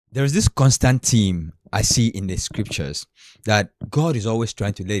There is this constant theme I see in the scriptures that God is always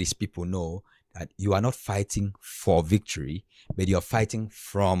trying to let his people know that you are not fighting for victory, but you're fighting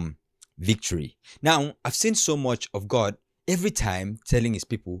from victory. Now, I've seen so much of God every time telling his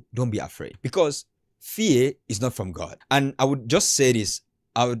people, don't be afraid, because fear is not from God. And I would just say this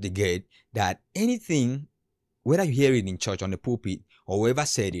out the gate that anything, whether you hear it in church, on the pulpit, or whoever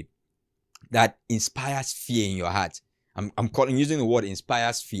said it, that inspires fear in your heart. I'm using the word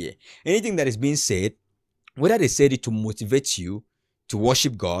inspires fear. Anything that is being said, whether they said it to motivate you to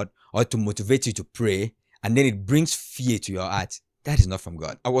worship God or to motivate you to pray, and then it brings fear to your heart, that is not from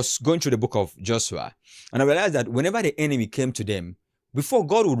God. I was going through the book of Joshua, and I realized that whenever the enemy came to them, before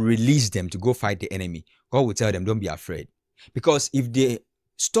God would release them to go fight the enemy, God would tell them, don't be afraid. Because if they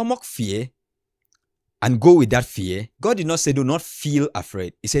stomach fear and go with that fear, God did not say do not feel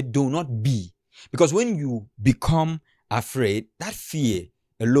afraid. He said do not be. Because when you become afraid, that fear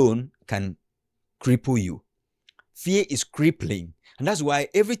alone can cripple you. Fear is crippling. And that's why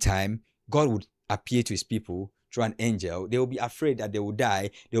every time God would appear to his people through an angel, they will be afraid that they will die.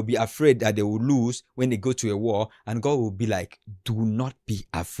 They will be afraid that they will lose when they go to a war. And God will be like, do not be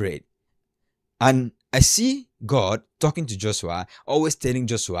afraid. And I see God talking to Joshua, always telling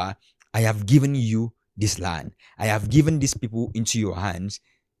Joshua, I have given you this land. I have given these people into your hands.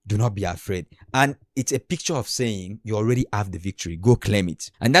 Do not be afraid. And it's a picture of saying you already have the victory. Go claim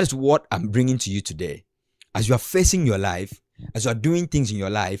it. And that is what I'm bringing to you today. As you are facing your life, as you are doing things in your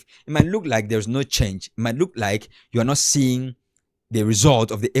life, it might look like there's no change. It might look like you are not seeing the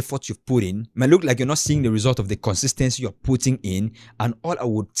result of the effort you've put in. It might look like you're not seeing the result of the consistency you're putting in. And all I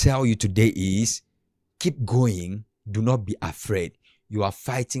would tell you today is keep going. Do not be afraid. You are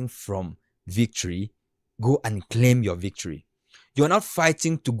fighting from victory. Go and claim your victory. You're not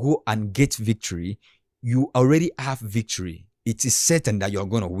fighting to go and get victory. You already have victory. It is certain that you're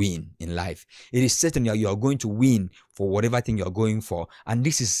going to win in life. It is certain that you're going to win for whatever thing you're going for. And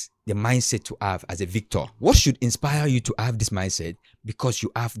this is the mindset to have as a victor. What should inspire you to have this mindset? Because you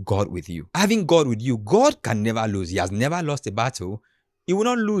have God with you. Having God with you, God can never lose. He has never lost a battle. He will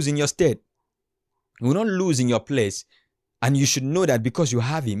not lose in your stead. He will not lose in your place. And you should know that because you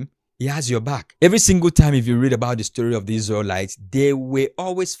have him, he has your back. Every single time if you read about the story of the Israelites, they were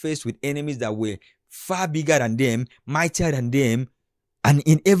always faced with enemies that were far bigger than them, mightier than them, and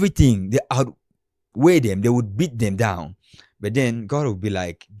in everything, they outweigh them. They would beat them down. But then God would be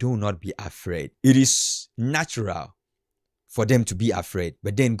like, do not be afraid. It is natural for them to be afraid.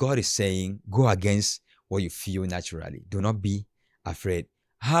 But then God is saying, go against what you feel naturally. Do not be afraid.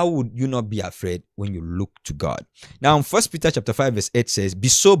 How would you not be afraid when you look to God? Now, in 1 Peter chapter 5, verse 8 says, be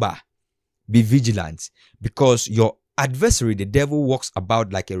sober, be vigilant, because your adversary, the devil, walks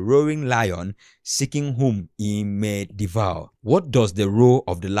about like a roaring lion, seeking whom he may devour. What does the roar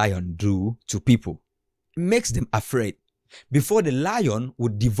of the lion do to people? It makes them afraid. Before the lion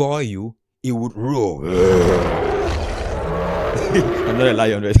would devour you, it would roar. I'm not a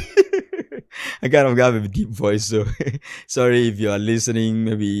lion, right? I kind of have a deep voice, so sorry if you are listening,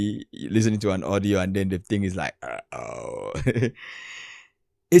 maybe listening to an audio and then the thing is like, oh.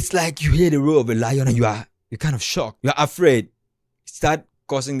 It's like you hear the roar of a lion and you're kind of shocked. You're afraid. Start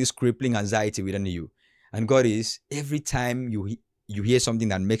causing this crippling anxiety within you. And God is, every time you hear something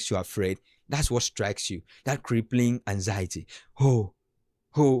that makes you afraid, that's what strikes you. That crippling anxiety. Oh,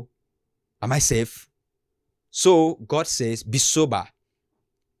 am I safe? So God says, be sober.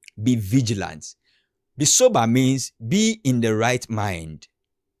 Be vigilant. Be sober means be in the right mind,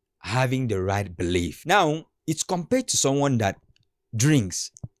 having the right belief. Now, it's compared to someone that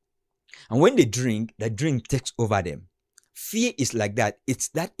drinks. And when they drink, the drink takes over them. Fear is like that. It's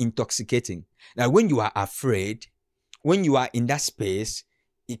that intoxicating. Now, when you are afraid, when you are in that space,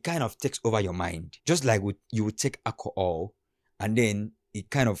 it kind of takes over your mind. Just like you would take alcohol and then it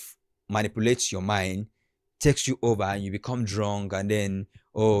kind of manipulates your mind, takes you over and you become drunk, and then,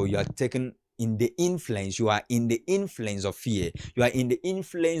 you are taken in the influence. You are in the influence of fear. You are in the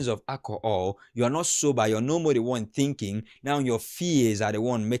influence of alcohol. You are not sober. You're no more the one thinking. Now your fears are the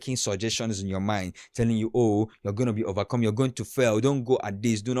one making suggestions in your mind, telling you, you're going to be overcome. You're going to fail. Don't go at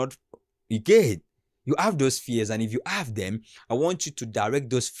this. Do not. You get it. You have those fears. And if you have them, I want you to direct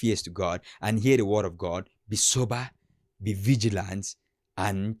those fears to God and hear the word of God. Be sober, be vigilant,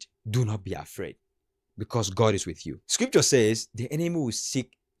 and do not be afraid, because God is with you. Scripture says the enemy will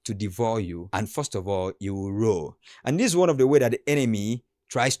seek to devour you, and first of all, you will roar. And this is one of the ways that the enemy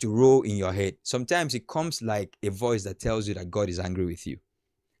tries to roar in your head. Sometimes it comes like a voice that tells you that God is angry with you.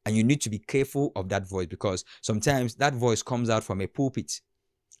 And you need to be careful of that voice, because sometimes that voice comes out from a pulpit.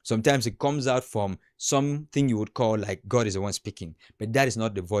 Sometimes it comes out from something you would call like God is the one speaking, but that is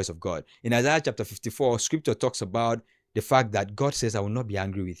not the voice of God. In Isaiah chapter 54, scripture talks about the fact that God says, I will not be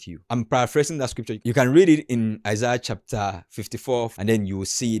angry with you. I'm paraphrasing that scripture. You can read it in Isaiah chapter 54 and then you will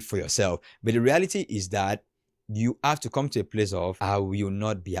see it for yourself. But the reality is that you have to come to a place of, I will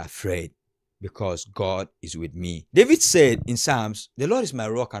not be afraid because God is with me. David said in Psalms, the Lord is my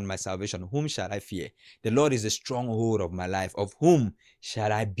rock and my salvation. Whom shall I fear? The Lord is the stronghold of my life. Of whom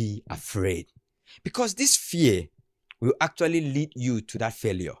shall I be afraid? Because this fear will actually lead you to that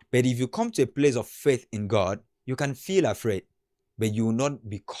failure. But if you come to a place of faith in God, you can feel afraid, but you will not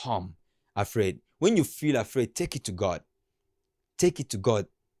become afraid. When you feel afraid, take it to God. Take it to God.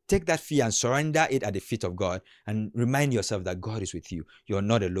 Take that fear and surrender it at the feet of God and remind yourself that God is with you. You're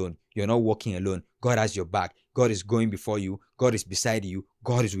not alone. You're not walking alone. God has your back. God is going before you. God is beside you.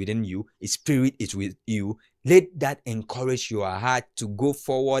 God is within you. His Spirit is with you. Let that encourage your heart to go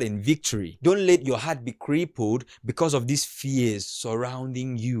forward in victory. Don't let your heart be crippled because of these fears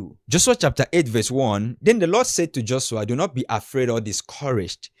surrounding you. Joshua chapter 8 verse 1, then the Lord said to Joshua, do not be afraid or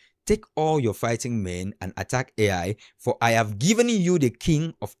discouraged. Take all your fighting men and attack Ai, for I have given you the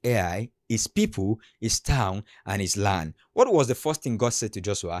king of Ai, his people, his town, and his land. What was the first thing God said to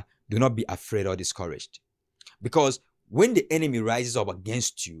Joshua? Do not be afraid or discouraged. Because when the enemy rises up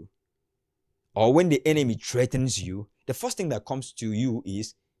against you, or when the enemy threatens you, the first thing that comes to you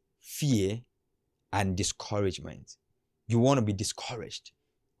is fear and discouragement. You want to be discouraged.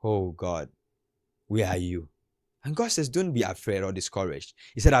 Oh God, where are you? And God says, don't be afraid or discouraged.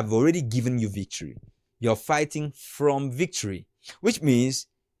 He said, I've already given you victory. You're fighting from victory, which means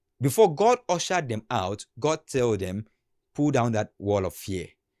before God ushered them out, God told them, pull down that wall of fear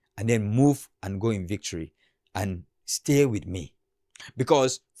and then move and go in victory and stay with me.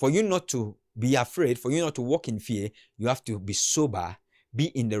 Because for you not to be afraid, for you not to walk in fear, you have to be sober, be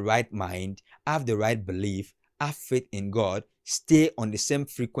in the right mind, have the right belief, have faith in God, stay on the same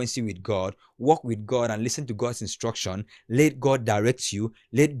frequency with God, walk with God and listen to God's instruction. Let God direct you.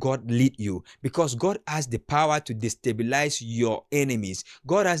 Let God lead you. Because God has the power to destabilize your enemies.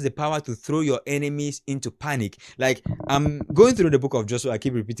 God has the power to throw your enemies into panic. Like, I'm going through the book of Joshua. I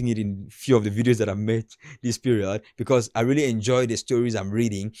keep repeating it in a few of the videos that I've made this period because I really enjoy the stories I'm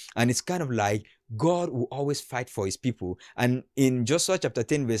reading. And it's kind of like God will always fight for his people. And in Joshua chapter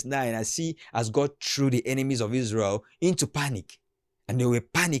 10 verse 9, I see as God threw the enemies of Israel into panic. And they were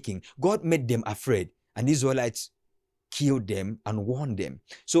panicking. God made them afraid. And the Israelites killed them and warned them.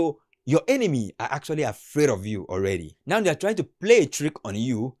 So your enemy are actually afraid of you already. Now they are trying to play a trick on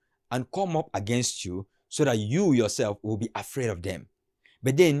you and come up against you so that you yourself will be afraid of them.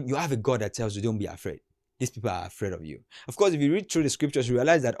 But then you have a God that tells you don't be afraid. These people are afraid of you. Of course, if you read through the scriptures, you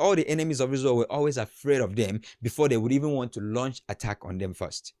realize that all the enemies of Israel were always afraid of them before they would even want to launch attack on them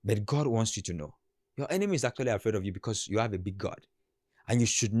first. But God wants you to know your enemy is actually afraid of you because you have a big God. And you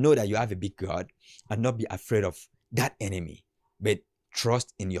should know that you have a big God and not be afraid of that enemy, but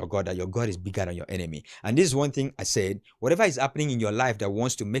trust in your God, that your God is bigger than your enemy. And this is one thing I said, whatever is happening in your life that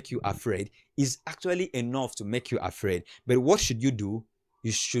wants to make you afraid is actually enough to make you afraid. But what should you do?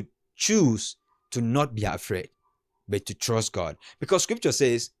 You should choose to not be afraid, but to trust God. Because scripture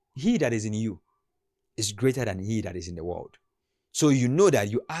says, he that is in you is greater than he that is in the world. So you know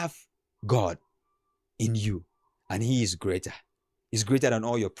that you have God in you and he is greater. He's greater than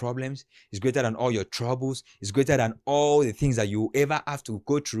all your problems. He's greater than all your troubles. He's greater than all the things that you ever have to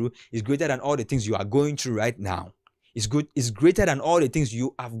go through. He's greater than all the things you are going through right now. He's greater than all the things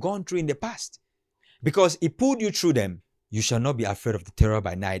you have gone through in the past. Because he pulled you through them. You shall not be afraid of the terror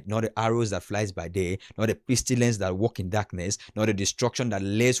by night, nor the arrows that flies by day, nor the pestilence that walk in darkness, nor the destruction that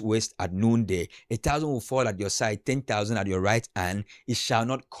lays waste at noonday. 1,000 will fall at your side, 10,000 at your right hand. It shall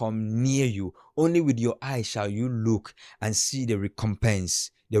not come near you. Only with your eyes shall you look and see the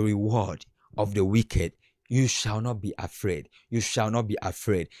recompense, the reward of the wicked. You shall not be afraid. You shall not be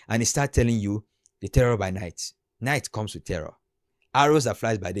afraid. And he starts telling you the terror by night. Night comes with terror. Arrows that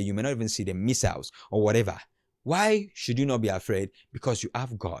flies by day, you may not even see the missiles or whatever. Why should you not be afraid? Because you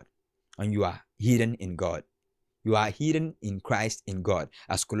have God and you are hidden in God. You are hidden in Christ in God,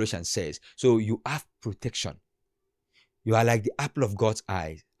 as Colossians says. So you have protection. You are like the apple of God's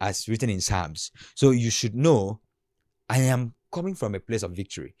eye, as written in Psalms. So you should know, I am coming from a place of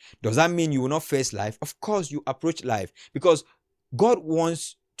victory. Does that mean you will not face life? Of course, you approach life because God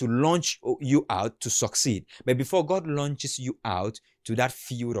wants to launch you out to succeed. But before God launches you out to that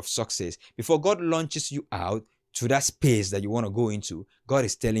field of success, before God launches you out to that space that you want to go into, God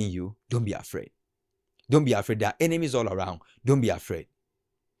is telling you, don't be afraid. Don't be afraid. There are enemies all around. Don't be afraid.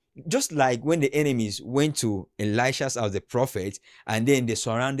 Just like when the enemies went to Elisha's house, the prophet, and then they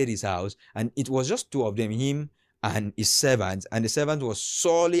surrounded his house, and it was just two of them, him and his servant, and the servant was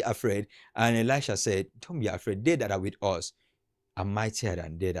sorely afraid. And Elisha said, "Don't be afraid, they that are with us are mightier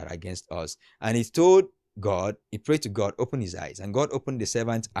than they that are against us." And he told God, he prayed to God, open his eyes, and God opened the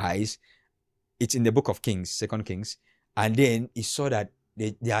servant's eyes. It's in the book of Kings, Second Kings. And then he saw that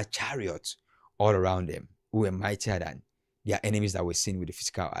there are chariots all around them who were mightier than their enemies that were seen with the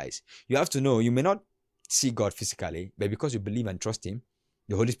physical eyes. You have to know, you may not see God physically, but because you believe and trust him,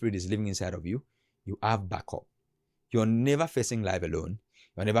 the Holy Spirit is living inside of you, you have backup. You're never facing life alone.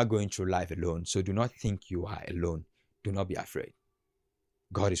 You're never going through life alone. So do not think you are alone. Do not be afraid.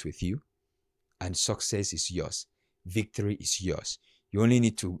 God is with you, and success is yours. Victory is yours. You only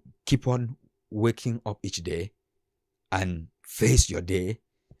need to keep on waking up each day and face your day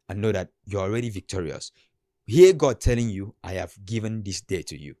and know that you're already victorious. Hear God telling you, I have given this day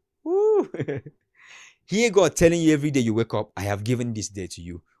to you. Woo. Hear God telling you every day you wake up, I have given this day to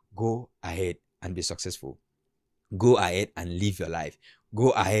you. Go ahead and be successful. Go ahead and live your life.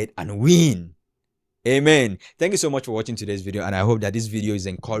 Go ahead and win. Amen. Thank you so much for watching today's video, and I hope that this video is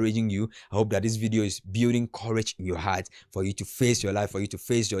encouraging you. I hope that this video is building courage in your heart for you to face your life, for you to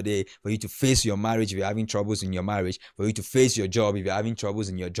face your day, for you to face your marriage if you're having troubles in your marriage, for you to face your job if you're having troubles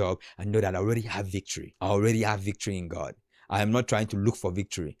in your job, and know that I already have victory. I already have victory in God. I am not trying to look for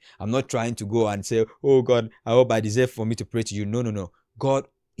victory. I'm not trying to go and say, oh God, I hope I deserve for me to pray to you. No, no, no. God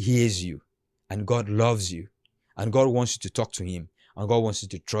hears you, and God loves you, and God wants you to talk to him, and God wants you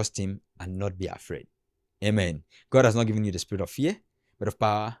to trust him and not be afraid. Amen. God has not given you the spirit of fear, but of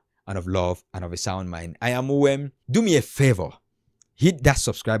power and of love and of a sound mind. I am Uwem. Do me a favor. Hit that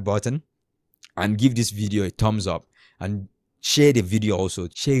subscribe button and give this video a thumbs up, and share the video also.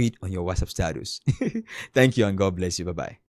 Share it on your WhatsApp status. Thank you, and God bless you. Bye-bye.